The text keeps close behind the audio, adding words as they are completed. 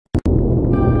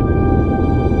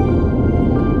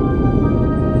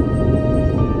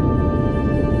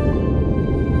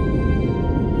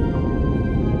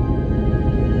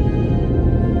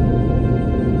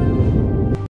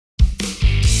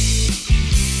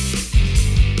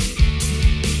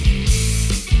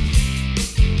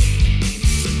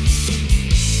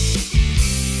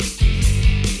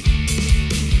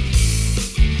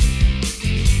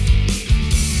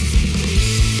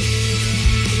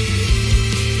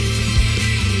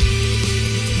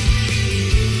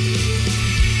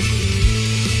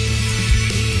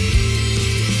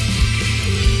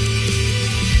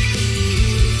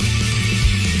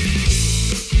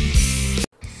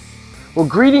Well,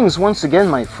 greetings once again,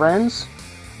 my friends,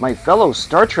 my fellow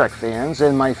Star Trek fans,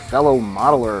 and my fellow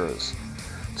modelers.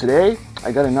 Today,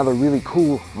 I got another really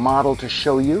cool model to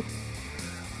show you.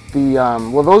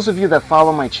 Well, those of you that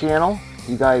follow my channel,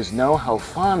 you guys know how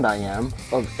fond I am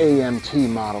of AMT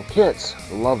Model Kits.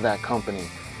 Love that company.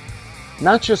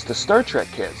 Not just the Star Trek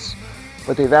kits,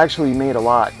 but they've actually made a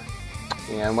lot.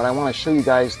 And what I want to show you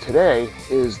guys today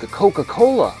is the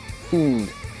Coca-Cola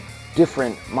themed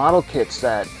different model kits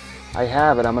that I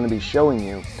have and I'm going to be showing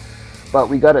you. But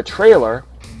we got a trailer,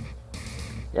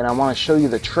 and I want to show you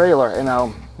the trailer, and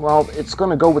well, it's going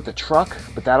to go with the truck,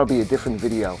 but that'll be a different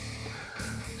video.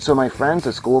 So my friends,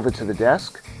 let's go over to the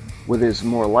desk where there's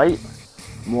more light,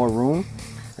 more room,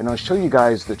 and I'll show you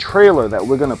guys the trailer that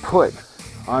we're going to put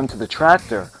onto the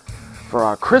tractor for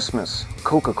our Christmas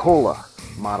Coca-Cola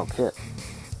model kit.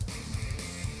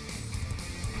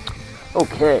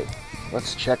 Okay,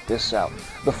 let's check this out.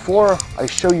 Before I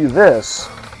show you this,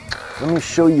 let me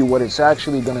show you what it's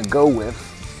actually going to go with.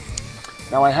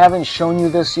 Now, I haven't shown you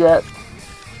this yet,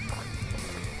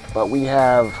 but we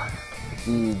have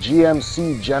the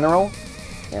GMC General,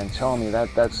 and tell me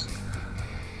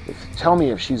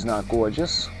if she's not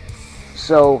gorgeous.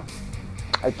 So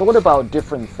I thought about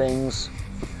different things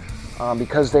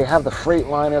because they have the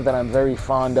Freightliner that I'm very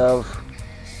fond of,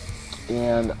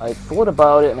 and I thought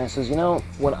about it and I says, you know,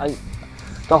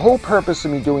 the whole purpose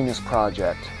of me doing this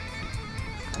project,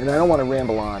 and I don't want to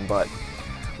ramble on, but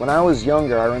when I was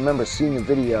younger, I remember seeing a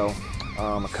video,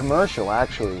 a commercial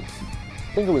actually.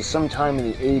 I think it was sometime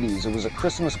in the 80s. It was a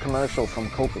Christmas commercial from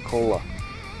Coca-Cola.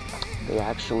 They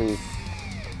actually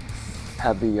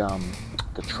had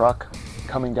the truck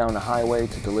coming down the highway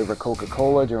to deliver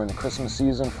Coca-Cola during the Christmas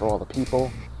season for all the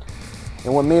people.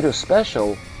 And what made her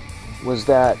special was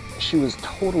that she was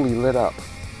totally lit up.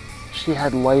 She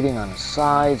had lighting on the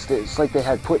sides. It's like they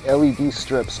had put LED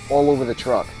strips all over the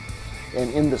truck. And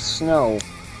in the snow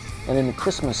and in the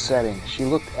Christmas setting, she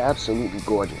looked absolutely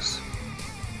gorgeous.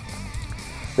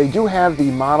 They do have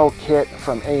the model kit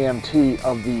from AMT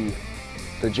of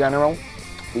the General,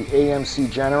 the AMC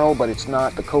General, but it's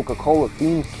not the Coca-Cola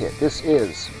themed kit. This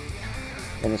is.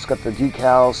 And it's got the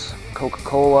decals,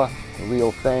 Coca-Cola, the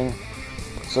real thing.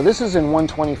 So this is in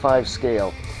 1/25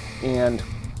 scale. And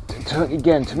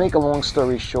again, to make a long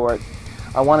story short,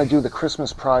 I want to do the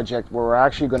Christmas project where we're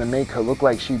actually going to make her look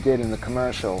like she did in the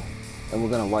commercial, and we're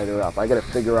going to light her up. I got to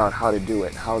figure out how to do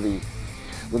it,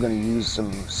 we're going to use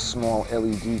some small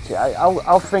LED.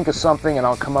 I'll think of something and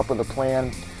I'll come up with a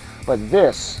plan, but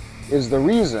this is the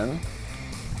reason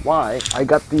why I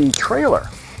got the trailer.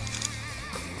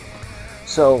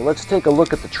 So let's take a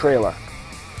look at the trailer.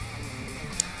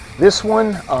 This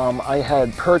one, I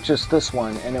had purchased this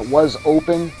one and it was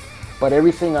open, but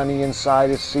everything on the inside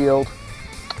is sealed.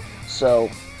 So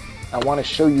I want to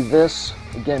show you this.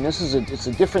 Again, it's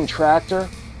a different tractor,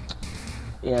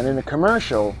 and in the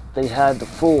commercial they had the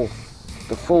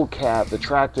full cab, the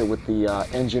tractor with the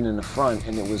engine in the front,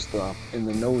 and it was in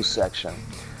the nose section.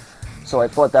 So I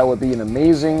thought that would be an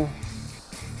amazing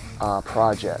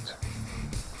project.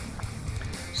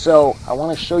 So I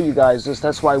want to show you guys this.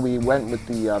 That's why we went with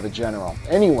the General.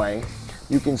 Anyway,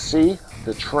 you can see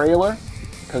the trailer,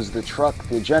 because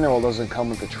the General doesn't come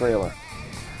with the trailer.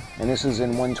 And this is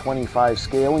in 1/25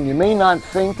 scale. And you may not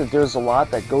think that there's a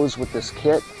lot that goes with this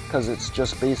kit, because it's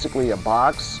just basically a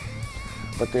box,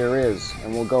 but there is,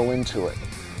 and we'll go into it.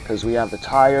 Because we have the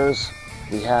tires,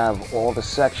 we have all the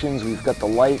sections, we've got the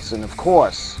lights, and of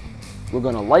course, we're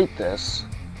going to light this.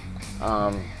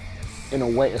 In a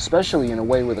way, especially in a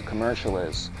way where the commercial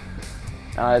is.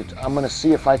 I'm going to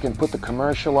see if I can put the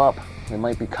commercial up. There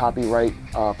might be copyright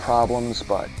problems,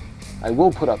 but I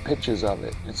will put up pictures of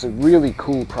it. It's a really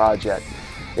cool project.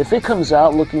 If it comes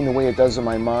out looking the way it does in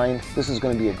my mind, this is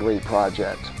going to be a great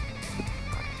project.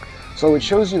 So it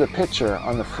shows you the picture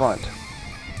on the front.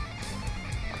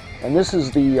 And this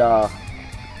is the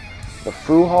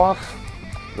FRUEHAUF,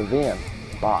 the van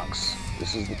box.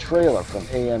 This is the trailer from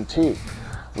AMT.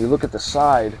 We look at the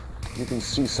side, you can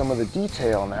see some of the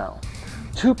detail now.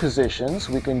 Two positions,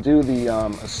 we can do the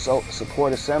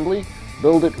support assembly,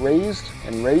 build it raised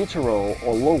and ready to roll,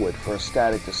 or lowered for a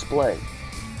static display.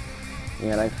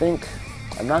 And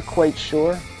I'm not quite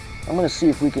sure. I'm going to see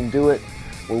if we can do it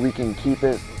where we can keep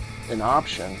it an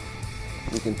option.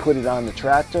 We can put it on the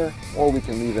tractor, or we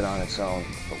can leave it on its own,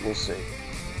 but we'll see.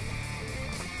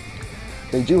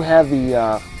 They do have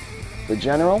the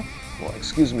General. Well,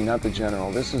 excuse me, not the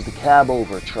General. This is the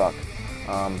cab-over truck.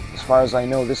 As far as I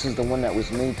know, this is the one that was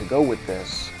made to go with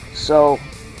this. So,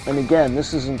 and again,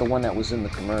 this isn't the one that was in the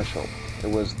commercial.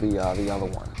 It was the other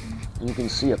one. And you can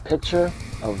see a picture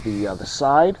of the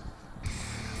side.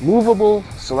 movable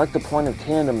selector point of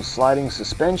tandem sliding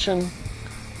suspension,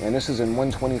 and this is in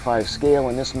 125 scale,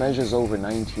 and this measures over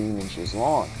 19 inches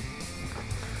long.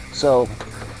 So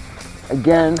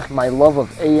again, my love of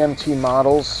AMT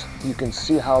models, you can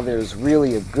see how there's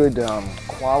really a good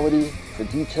quality for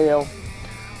detail.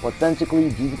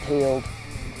 Authentically detailed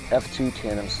F2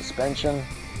 tandem suspension.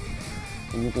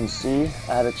 And you can see,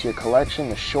 add it to your collection,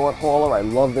 the short hauler. I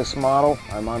love this model.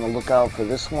 I'm on the lookout for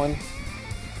this one.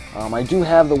 I do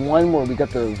have the one where we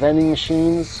got the vending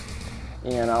machines,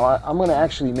 and I'm going to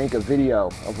actually make a video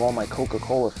of all my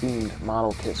Coca-Cola themed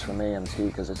model kits from AMT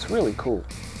because it's really cool.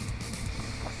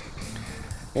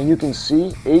 And you can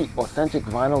see 8 authentic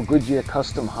vinyl Goodyear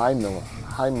custom high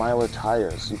miler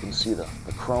tires. You can see the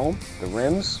chrome, the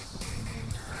rims,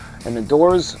 and the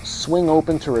doors swing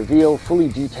open to reveal fully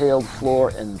detailed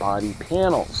floor and body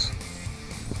panels.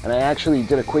 And I actually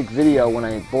did a quick video when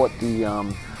I bought the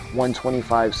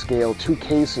 125 scale 2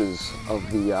 cases of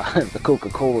the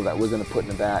Coca-Cola that we're going to put in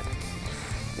the back.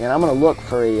 And I'm going to look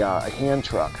for a hand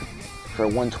truck, for a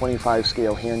 125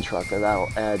 scale hand truck that'll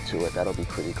add to it. That'll be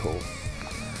pretty cool.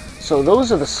 So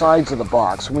those are the sides of the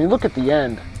box. When you look at the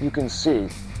end, you can see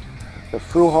the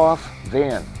FRUEHAUF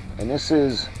van, and this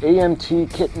is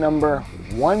AMT kit number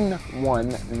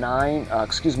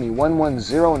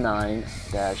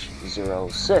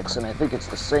 1109-06, and I think it's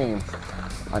the same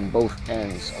on both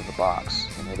ends of the box,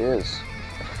 and it is.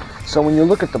 So when you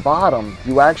look at the bottom,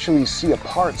 you actually see a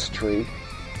parts tree,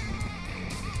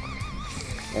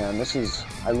 and this is,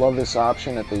 I love this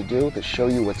option that they do to show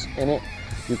you what's in it.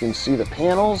 You can see the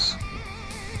panels,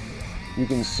 you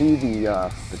can see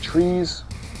the trees,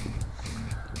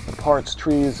 the parts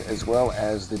trees, as well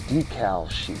as the decal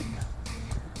sheet.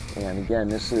 And again,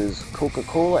 this is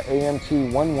Coca-Cola AMT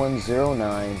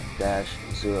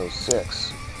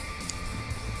 1109-06,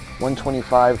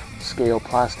 125 scale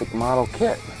plastic model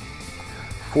kit,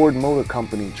 Ford Motor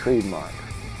Company trademark.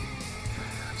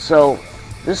 So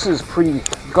this is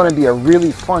going to be a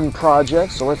really fun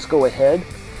project, so let's go ahead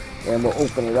and we'll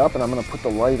open it up, and I'm going to put the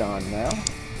light on now.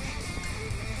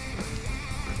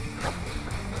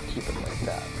 Keep it like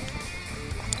that.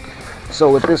 So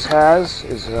what this has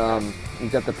is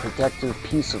you've got the protective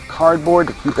piece of cardboard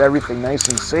to keep everything nice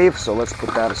and safe, so let's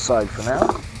put that aside for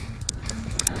now.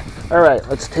 Alright,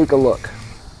 let's take a look.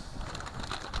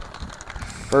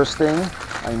 First thing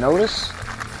I notice,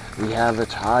 we have the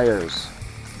tires,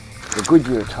 the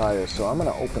Goodyear tires, so I'm going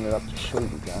to open it up to show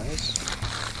you guys.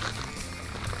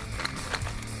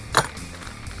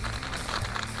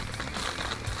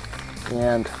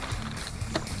 And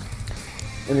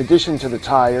in addition to the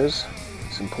tires,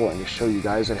 it's important to show you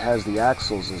guys, it has the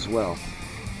axles as well.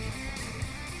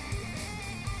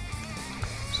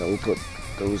 So we'll put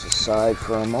those aside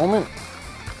for a moment.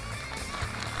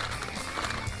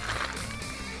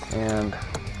 And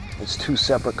it's 2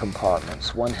 separate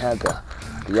compartments. One had the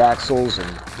axles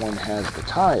and one has the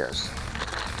tires.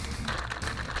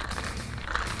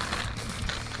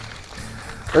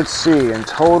 Let's see, in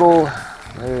total,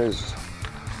 there's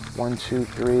 1, 2,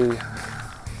 3.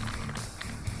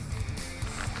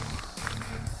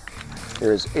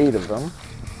 There's 8 of them.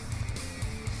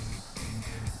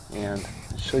 And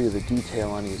I'll show you the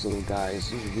detail on these little guys.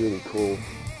 These are really cool.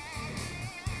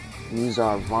 And these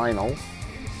are vinyl.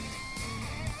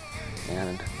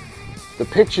 And the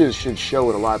pictures should show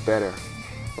it a lot better.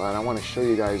 But I want to show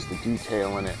you guys the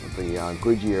detail in it with the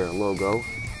Goodyear logo.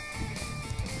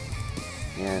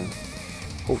 And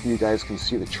hopefully you guys can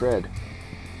see the tread.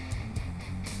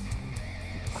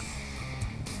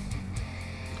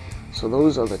 So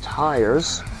those are the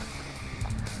tires.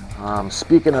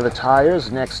 Speaking of the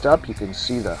tires, next up you can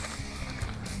see the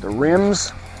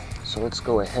rims. So let's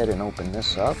go ahead and open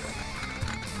this up.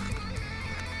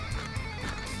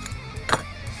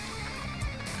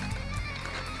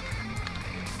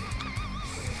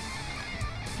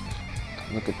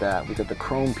 Look at that. We got the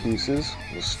chrome pieces.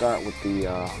 We'll start with the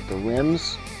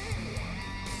rims.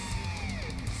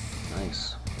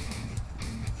 Nice.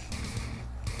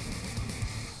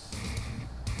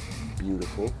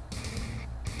 Beautiful.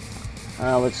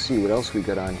 Let's see what else we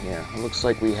got on here. It looks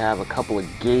like we have a couple of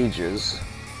gauges.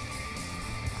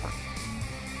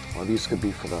 Well, these could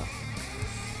be for the,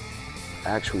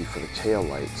 actually for the tail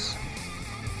lights.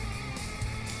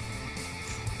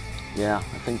 Yeah,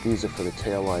 I think these are for the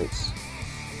tail lights.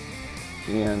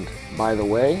 And by the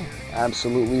way,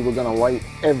 absolutely, we're going to light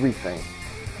everything.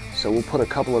 So we'll put a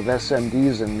couple of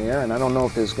SMDs in there, and I don't know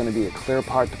if there's going to be a clear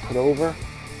part to put over, or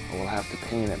we'll have to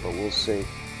paint it, but we'll see.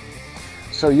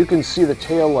 So you can see the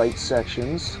tail light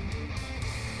sections,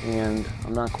 and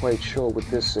I'm not quite sure what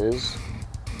this is.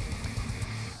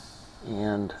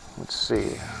 And let's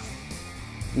see,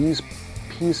 these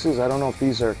pieces, I don't know if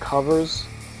these are covers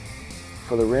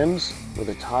for the rims with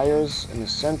the tires in the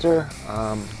center.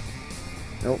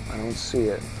 Nope, I don't see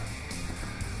it.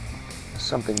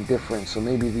 Something different, so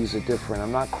maybe these are different.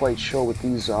 I'm not quite sure what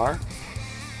these are.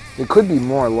 It could be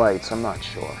more lights, I'm not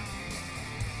sure.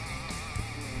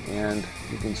 And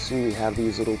you can see we have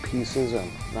these little pieces.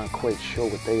 I'm not quite sure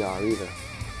what they are either.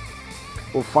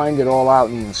 We'll find it all out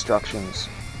in the instructions.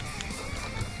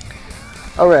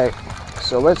 Alright,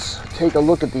 so let's take a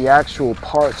look at the actual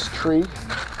parts tree.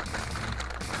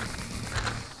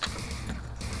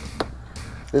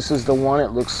 This is the one,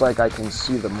 it looks like I can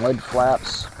see the mud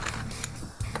flaps.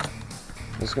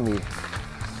 This is going to be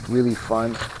really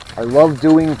fun. I love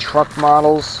doing truck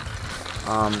models.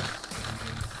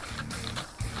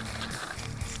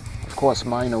 Of course,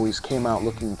 mine always came out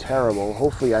looking terrible.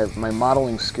 Hopefully my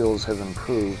modeling skills have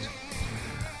improved.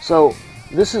 So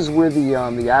this is where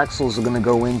the axles are going to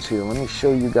go into. Let me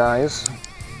show you guys.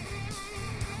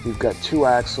 We've got 2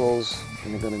 axles.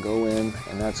 And they're going to go in,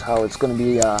 and that's how it's going to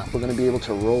be, we're going to be able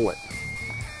to roll it.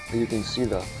 You can see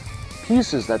the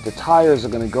pieces that the tires are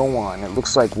going to go on. It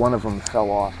looks like one of them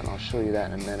fell off, and I'll show you that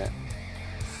in a minute.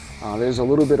 There's a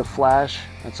little bit of flash.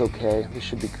 That's okay. This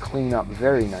should be cleaned up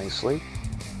very nicely.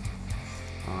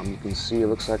 You can see it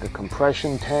looks like a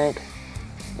compression tank,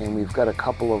 and we've got a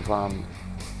couple of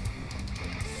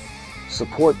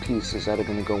support pieces that are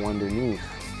going to go underneath.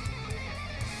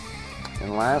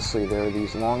 And lastly, there are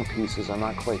these long pieces. I'm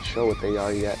not quite sure what they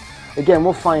are yet. Again,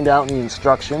 we'll find out in the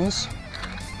instructions.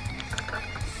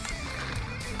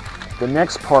 The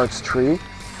next parts tree,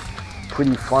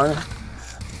 pretty fun.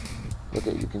 Look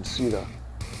at, you can see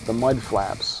the mud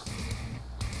flaps,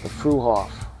 the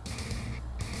FRUEHAUF.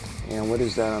 And what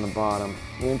is that on the bottom?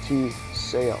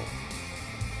 Anti-sail.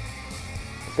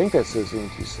 I think that says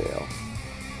anti-sail.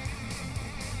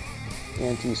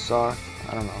 Anti-SAR,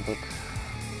 I don't know, but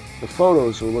the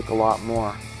photos will look a lot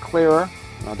more clearer,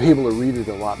 and I'll be able to read it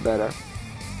a lot better.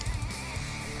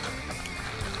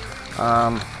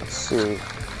 Let's see.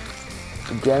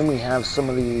 Again, we have some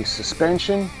of the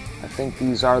suspension. I think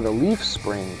these are the leaf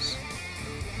springs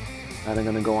that are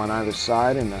going to go on either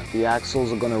side, and the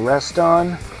axles are going to rest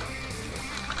on.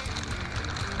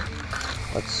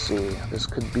 Let's see. This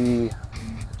could be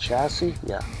a chassis.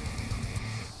 Yeah.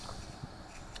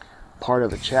 Part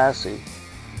of a chassis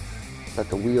that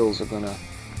the wheels are going to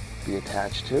be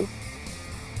attached to.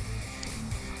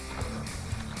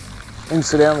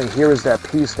 Incidentally, here is that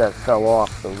piece that fell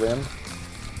off the rim.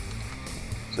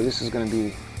 So this is going to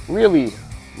be really,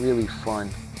 really fun.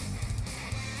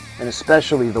 And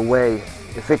especially the way,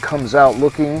 if it comes out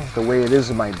looking the way it is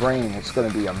in my brain, it's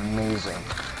going to be amazing.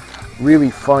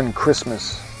 Really fun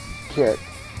Christmas kit.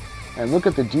 And look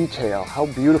at the detail. How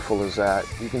beautiful is that?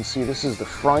 You can see this is the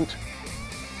front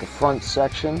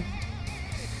section.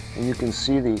 And you can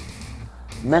see the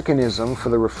mechanism for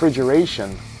the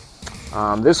refrigeration.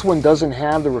 This one doesn't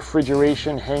have the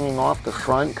refrigeration hanging off the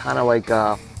front, kind of like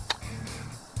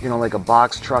you know, like a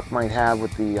box truck might have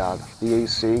with the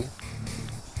AC.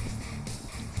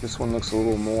 This one looks a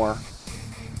little more,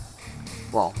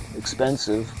 well,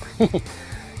 expensive.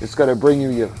 It's got to bring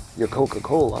you your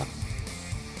Coca-Cola.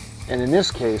 And in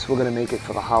this case, we're going to make it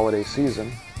for the holiday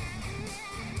season.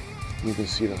 You can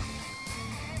see the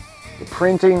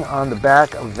printing on the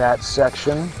back of that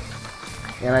section.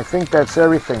 And I think that's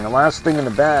everything. The last thing in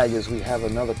the bag is we have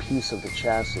another piece of the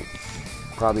chassis,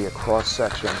 probably a cross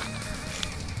section.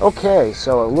 Okay,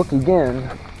 so look again,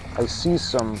 I see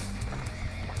some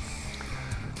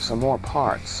more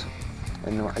parts,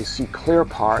 and I see clear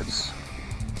parts.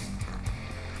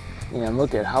 And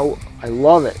look at how, I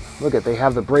love it. Look at, they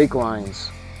have the brake lines.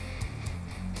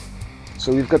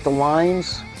 So we've got the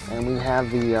lines, and we have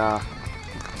the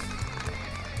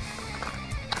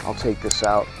I'll take this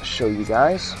out and show you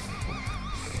guys.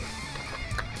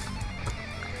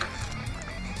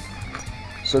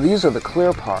 So these are the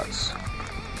clear parts.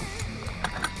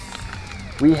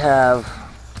 We have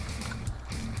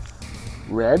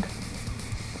red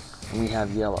and we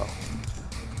have yellow.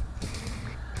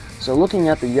 So looking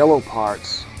at the yellow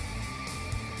parts,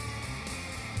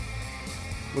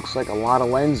 looks like a lot of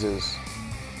lenses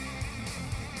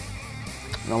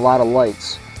and a lot of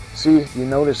lights. See, you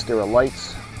notice there are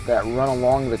lights that run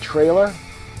along the trailer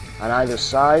on either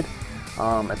side,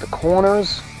 at the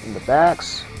corners, in the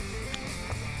backs.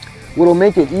 What'll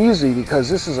make it easy, because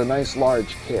this is a nice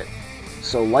large kit,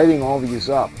 so lighting all these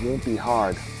up won't be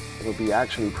hard. It'll be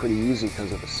actually pretty easy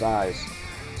because of the size.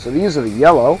 So these are the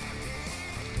yellow,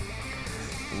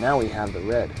 and now we have the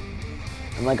red.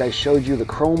 And like I showed you the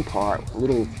chrome part, a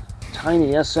little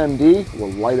tiny SMD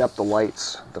will light up the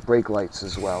lights, the brake lights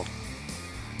as well.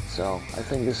 So I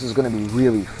think this is going to be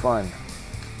really fun.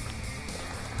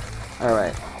 All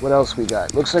right, what else we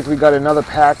got? Looks like we got another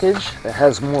package that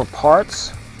has more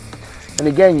parts. And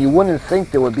again, you wouldn't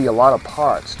think there would be a lot of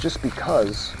parts just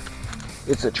because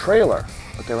it's a trailer,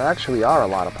 but there actually are a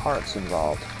lot of parts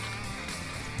involved.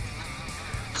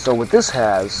 So what this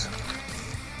has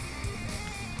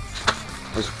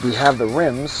is we have the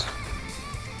rims.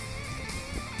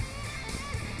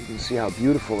 You can see how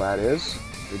beautiful that is,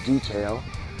 the detail.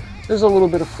 There's a little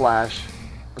bit of flash,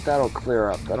 but that'll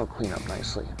clear up, that'll clean up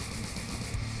nicely.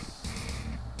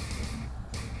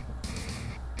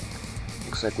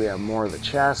 Looks like we have more of the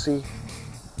chassis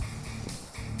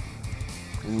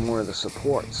and more of the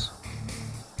supports.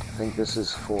 I think this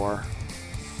is for,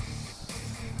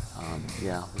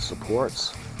 yeah, the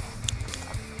supports.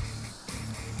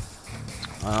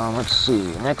 Let's see,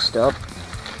 next up,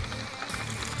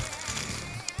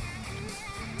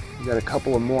 we got a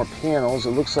couple of more panels.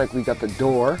 It looks like we got the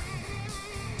door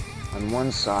on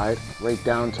one side, right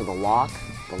down to the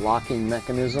locking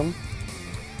mechanism.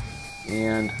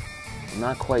 And I'm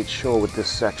not quite sure what this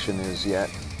section is yet.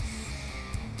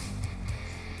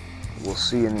 We'll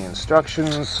see in the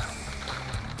instructions.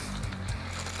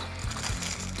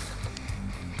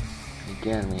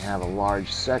 Again, we have a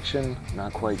large section.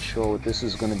 Not quite sure what this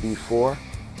is going to be for.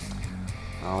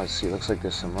 Let's see, it looks like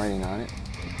there's some writing on it.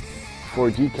 For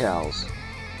decals.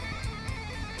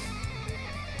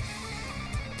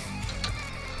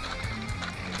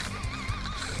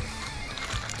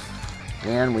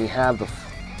 And we have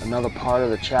another part of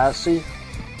the chassis,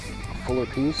 a fuller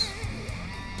piece.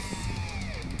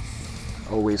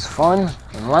 Always fun.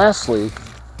 And lastly,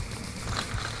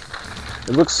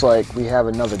 it looks like we have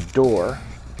another door.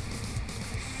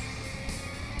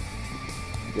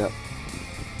 Yep.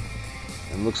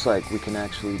 It looks like we can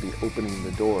actually be opening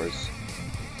the doors.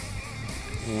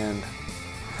 And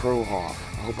FRUEHAUF.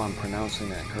 I hope I'm pronouncing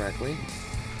that correctly.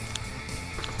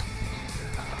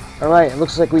 Alright, it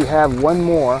looks like we have one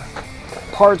more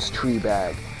parts tree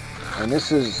bag. And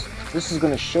this is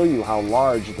going to show you how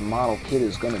large the model kit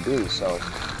is going to be. So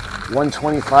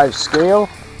 125 scale.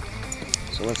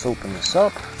 So let's open this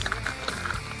up.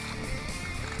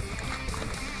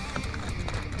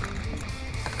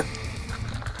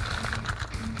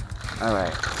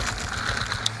 Alright.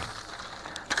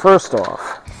 First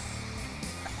off,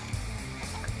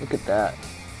 look at that.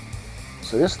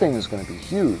 So this thing is going to be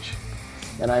huge.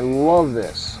 And I love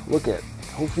this. Look at,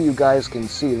 hopefully you guys can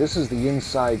see, this is the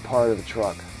inside part of the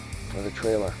truck, or the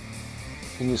trailer.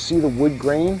 Can you see the wood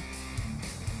grain?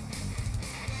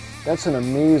 That's an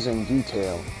amazing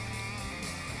detail.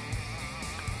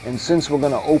 And since we're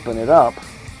going to open it up,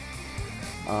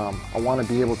 I want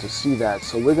to be able to see that.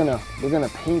 So we're gonna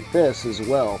paint this as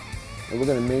well, and we're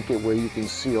gonna make it where you can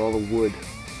see all the wood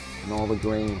and all the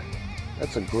grain.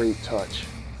 That's a great touch.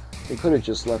 They could have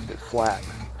just left it flat.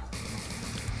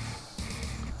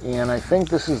 And I think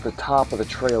this is the top of the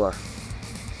trailer.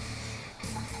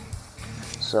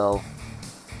 So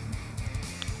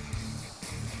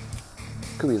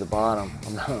could be the bottom.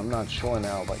 I'm not sure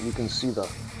now, but you can see the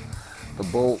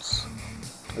bolts.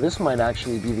 This might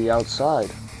actually be the outside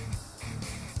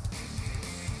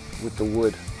with the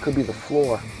wood. Could be the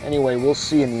floor. Anyway, we'll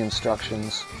see in the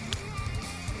instructions.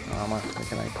 Where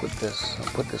can I put this? I'll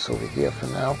put this over here for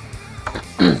now.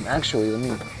 Actually, let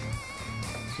me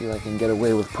see if I can get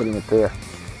away with putting it there.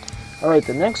 Alright,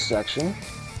 the next section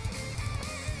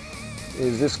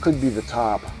is, this could be the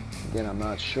top. Again, I'm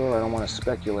not sure. I don't want to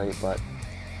speculate, but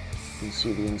you can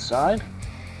see the inside.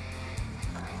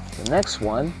 The next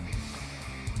one,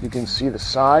 you can see the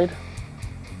side.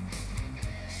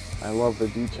 I love the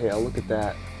detail. Look at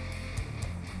that.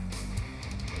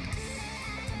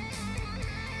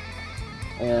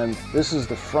 And this is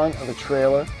the front of the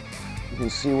trailer. You can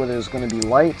see where there's going to be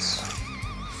lights.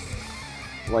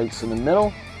 Lights in the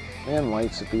middle and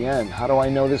lights at the end. How do I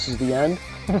know this is the end?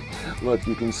 Look,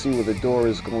 you can see where the door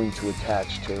is going to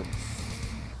attach to.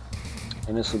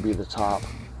 And this will be the top.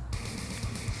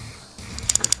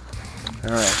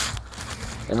 Alright.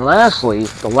 And lastly,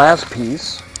 the last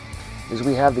piece is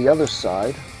we have the other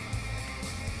side.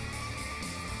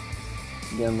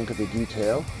 Again, look at the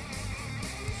detail.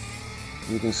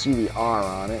 You can see the R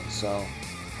on it, so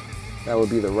that would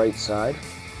be the right side.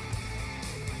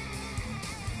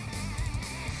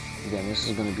 Again, this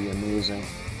is going to be amazing.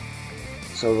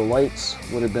 So the lights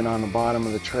would have been on the bottom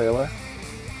of the trailer.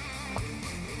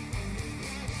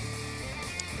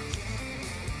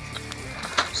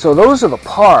 So those are the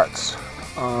parts.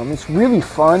 It's really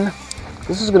fun.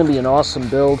 This is going to be an awesome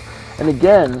build. And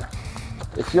again,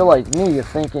 if you're like me, you're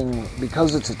thinking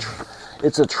because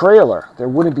it's a trailer, there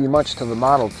wouldn't be much to the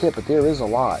model kit, but there is a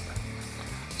lot.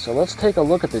 So let's take a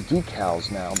look at the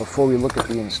decals now before we look at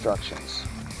the instructions.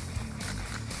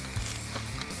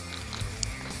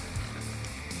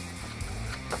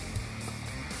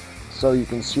 So you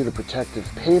can see the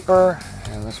protective paper,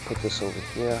 and let's put this over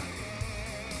here.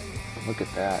 Look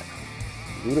at that,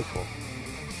 beautiful.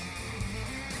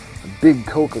 A big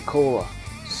Coca-Cola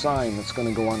sign that's going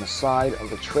to go on the side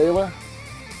of the trailer.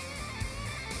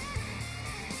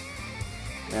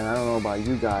 And I don't know about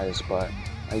you guys, but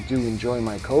I do enjoy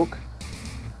my Coke.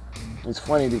 It's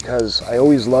funny because I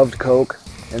always loved Coke,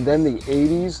 and then the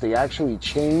 80s, they actually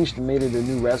changed and made it a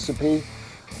new recipe,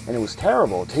 and it was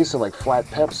terrible. It tasted like flat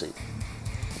Pepsi.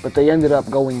 But they ended up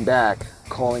going back,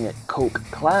 calling it Coke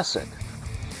Classic.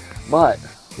 But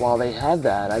while they had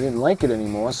that, I didn't like it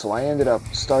anymore, so I ended up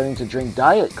starting to drink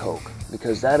Diet Coke,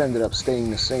 because that ended up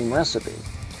staying the same recipe.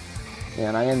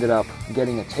 And I ended up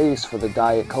getting a taste for the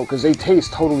Diet Coke, because they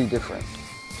taste totally different.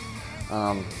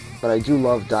 But I do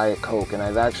love Diet Coke, and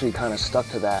I've actually kind of stuck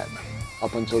to that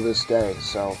up until this day.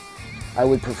 So I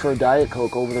would prefer Diet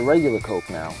Coke over the regular Coke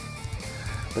now.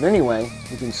 But anyway,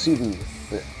 you can see the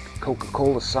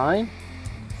Coca-Cola sign,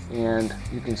 and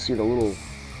you can see the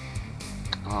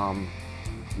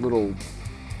little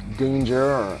danger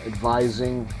or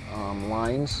advising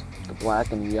lines, the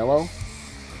black and the yellow.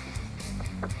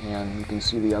 And you can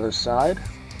see the other side.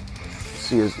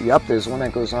 See, yep, there's one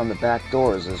that goes on the back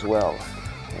doors as well.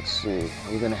 Let's see,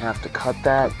 we're going to have to cut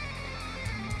that.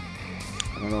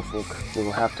 I don't know if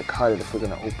we'll have to cut it if we're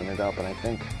going to open it up, and I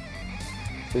think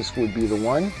this would be the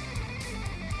one.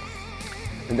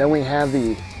 And then we have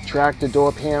the tractor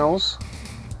door panels.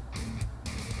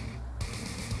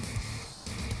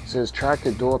 It says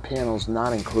tractor door panels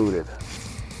not included.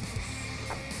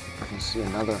 You can see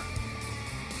another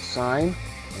sign,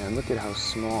 and look at how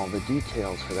small. The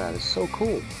details for that is so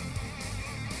cool.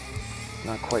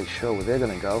 Not quite sure where they're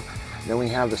going to go. Then we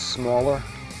have the smaller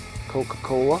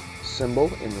Coca-Cola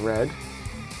symbol in red.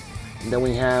 And then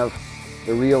we have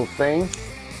the real thing.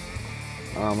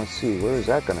 Let's see, where is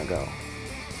that going to go?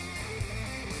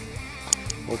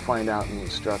 We'll find out in the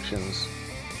instructions.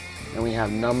 And we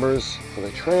have numbers for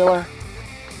the trailer.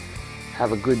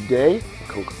 Have a good day, the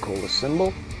Coca-Cola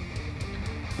symbol.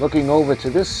 Looking over to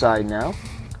this side now,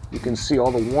 you can see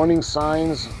all the warning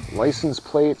signs, license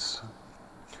plates.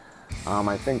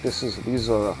 I think these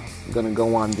are going to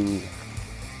go on the,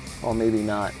 or maybe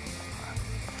not.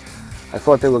 I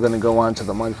thought they were going to go on to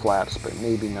the mud flaps, but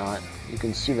maybe not. You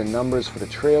can see the numbers for the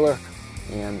trailer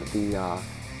and the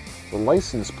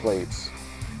license plates.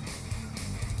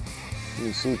 You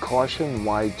can see caution,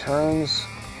 wide turns,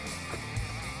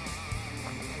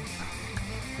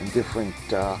 and different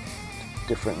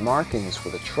markings for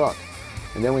the truck.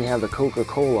 And then we have the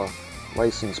Coca-Cola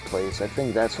license plates. I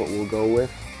think that's what we'll go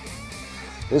with.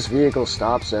 This vehicle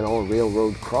stops at all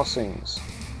railroad crossings.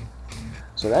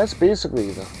 So that's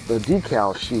basically the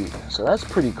decal sheet. So that's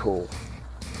pretty cool.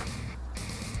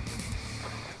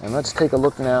 And let's take a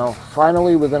look now.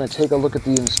 Finally, we're going to take a look at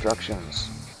the instructions.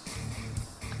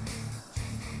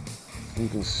 You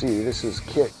can see this is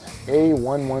kit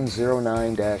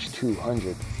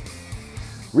A1109-200.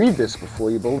 Read this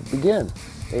before you begin.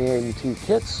 AMT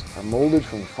kits are molded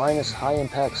from the finest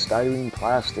high-impact styrene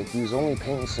plastic. Use only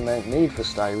paint and cement made for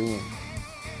styrene.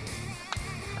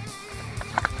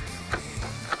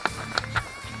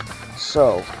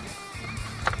 So,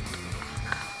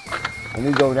 when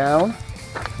we go down,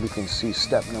 we can see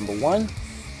step number 1.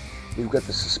 We've got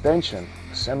the suspension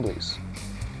assemblies.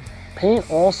 Paint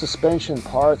all suspension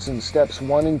parts in steps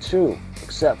 1 and 2,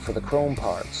 except for the chrome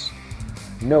parts.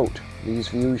 Note, these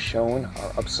views shown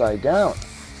are upside down.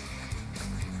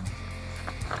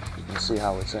 You can see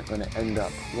how it's going to end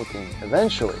up looking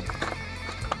eventually.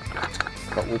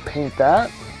 But we'll paint that.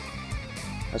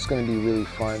 That's going to be really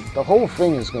fun. The whole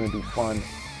thing is going to be fun.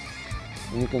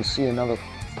 And you can see another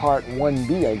part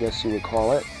 1B, I guess you would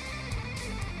call it.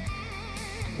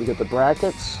 We got the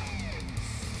brackets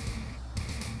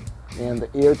and the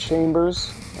air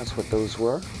chambers. That's what those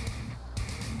were.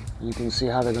 You can see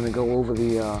how they're going to go over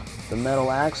the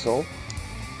metal axle.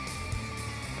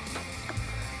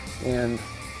 And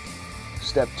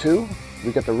step 2,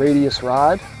 we got the radius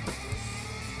rod,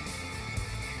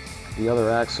 the other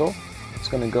axle. It's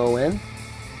going to go in.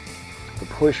 The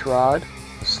push rod,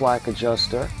 the slack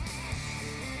adjuster.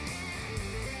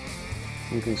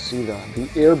 You can see the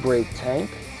air brake tank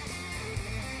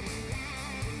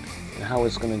and how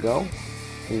it's going to go.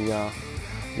 You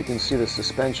can see the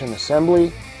suspension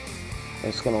assembly,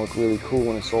 It's going to look really cool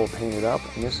when it's all painted up.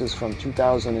 And this is from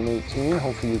 2018.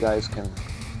 Hopefully you guys can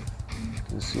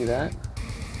see that.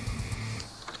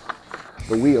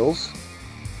 The wheels,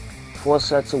 4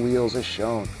 sets of wheels are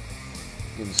shown.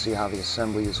 You can see how the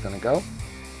assembly is going to go.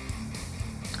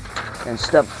 And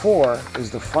step 4 is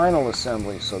the final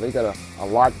assembly, so they got a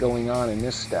lot going on in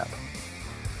this step.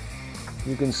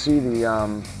 You can see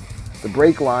the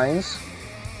brake lines,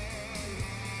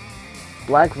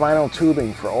 black vinyl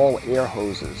tubing for all air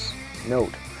hoses.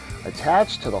 Note,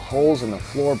 attached to the holes in the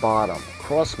floor bottom,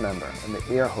 cross member, and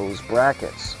the air hose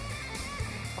brackets.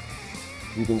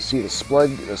 You can see the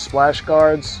splash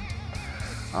guards,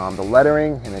 the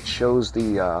lettering, and it shows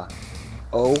the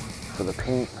O for the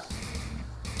paint.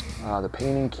 The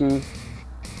painting key.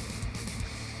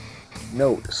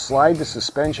 Note, slide the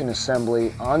suspension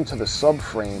assembly onto the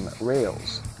subframe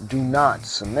rails. Do not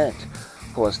cement.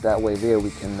 Of course, that way there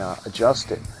we can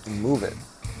adjust it and move it.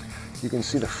 You can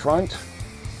see the front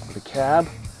of the cab,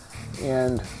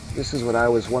 and this is what I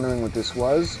was wondering what this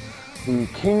was. The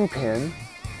kingpin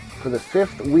for the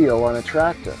 5th wheel on a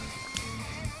tractor.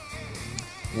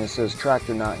 And it says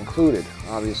tractor not included.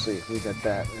 Obviously, we got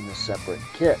that in a separate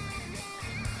kit.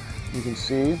 You can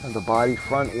see the body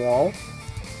front wall.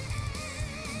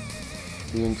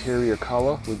 The interior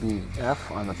color would be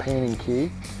F on the painting key.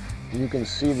 And you can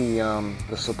see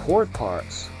the support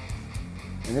parts.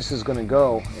 And this is going to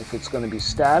go, if it's going to be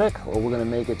static or we're going to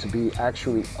make it to be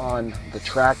actually on the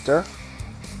tractor.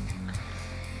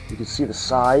 You can see the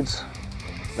sides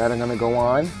that are going to go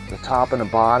on, the top and the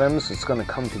bottoms. It's going to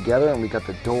come together, and we got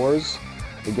the doors.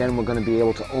 Again, we're going to be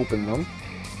able to open them.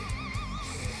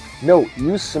 Note,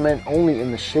 use cement only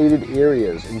in the shaded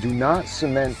areas, and do not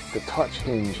cement the touch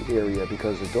hinge area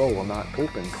because the door will not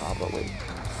open properly.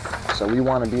 So we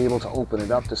want to be able to open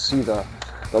it up to see the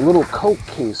little coat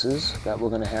cases that we're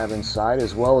going to have inside,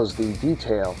 as well as the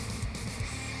detail.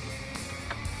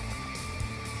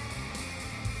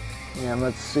 And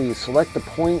let's see, select the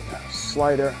point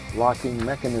slider locking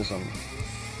mechanism.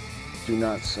 Do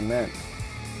not cement.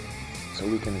 So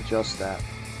we can adjust that.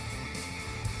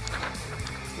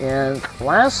 And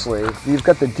lastly, we've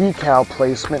got the decal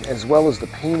placement as well as the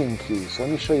painting key. So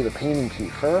let me show you the painting key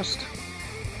first.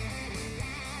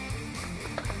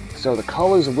 So the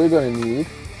colors we're going to need,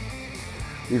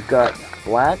 we've got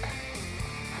black,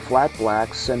 flat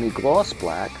black, semi-gloss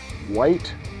black,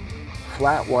 white,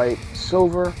 flat white,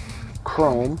 silver,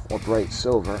 chrome or bright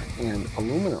silver, and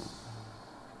aluminum.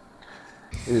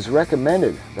 It is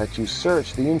recommended that you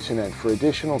search the internet for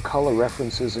additional color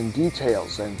references and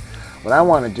details, and what I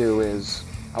want to do is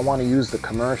I want to use the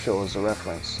commercial as a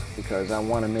reference because I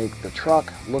want to make the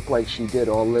truck look like she did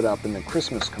all lit up in the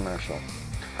Christmas commercial.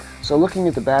 So looking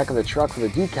at the back of the truck for the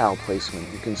decal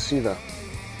placement, you can see the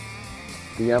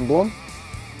emblem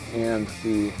and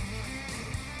the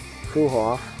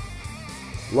FRUEHAUF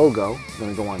logo is going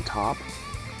to go on top.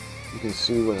 You can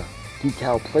see where the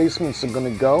decal placements are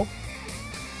going to go.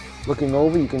 Looking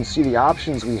over, you can see the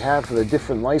options we have for the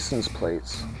different license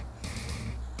plates.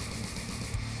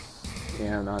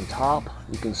 And on top,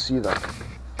 you can see the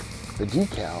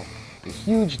decal, the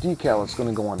huge decal that's going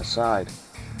to go on the side.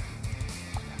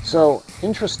 So,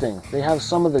 interesting, they have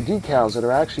some of the decals that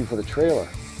are actually for the trailer.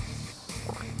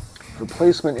 For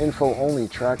placement info only,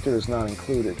 tractor is not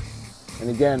included. And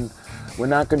again, we're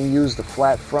not going to use the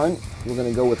flat front. We're going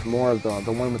to go with more of the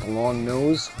one with the long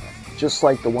nose, just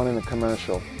like the one in the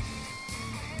commercial.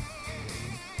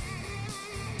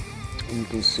 And you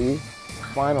can see,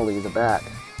 finally, the back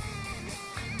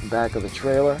of the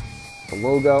trailer, the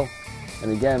logo,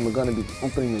 and again, we're going to be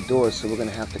opening the doors, so we're going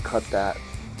to have to cut that.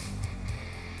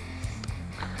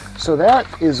 So that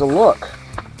is a look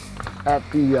at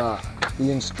the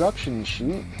instruction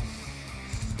sheet,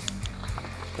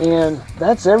 and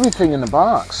that's everything in the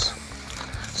box.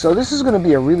 So this is going to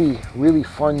be a really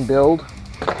fun build.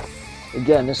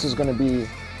 Again, this is going to be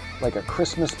like a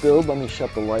Christmas build. Let me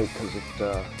shut the light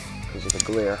because of the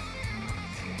glare.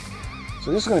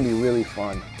 So this is going to be really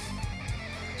fun.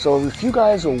 So if you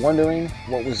guys are wondering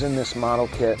what was in this model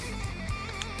kit,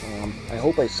 I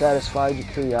hope I satisfied your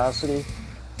curiosity.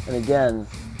 And again,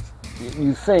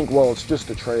 you think, well, it's just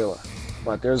a trailer,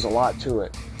 but there's a lot to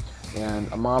it.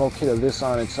 And a model kit of this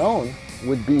on its own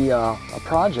would be a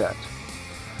project.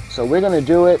 So we're going to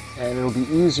do it, and it'll be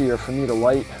easier for me to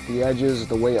light the edges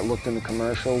the way it looked in the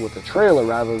commercial with the trailer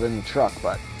rather than the truck.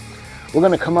 But we're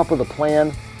going to come up with a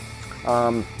plan.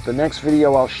 The next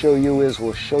video I'll show you is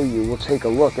we'll take a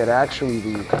look at actually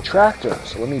the tractor.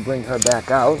 So let me bring her back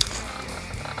out.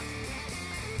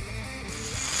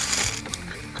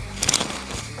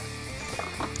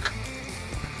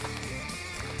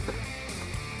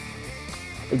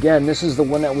 Again, this is the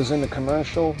one that was in the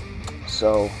commercial,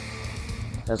 so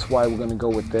that's why we're going to go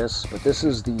with this. But this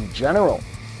is the General.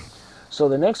 So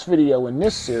the next video in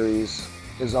this series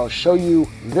is I'll show you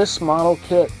this model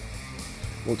kit.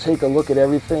 We'll take a look at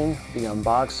everything, the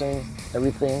unboxing,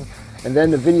 everything. And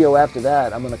then the video after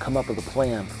that, I'm going to come up with a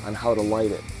plan on how to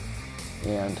light it.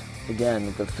 And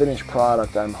again, the finished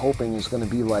product I'm hoping is going to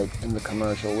be like in the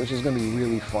commercial, which is going to be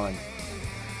really fun.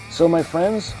 So my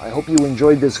friends, I hope you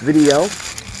enjoyed this video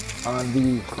on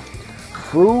the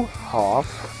FRUEHAUF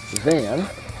van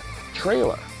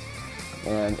trailer.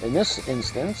 And in this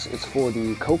instance, it's for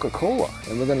the Coca-Cola,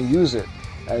 and we're going to use it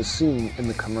as seen in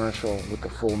the commercial with the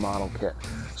full model kit.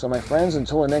 So my friends,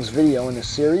 until the next video in this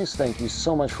series, thank you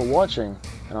so much for watching,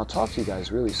 and I'll talk to you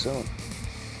guys really soon.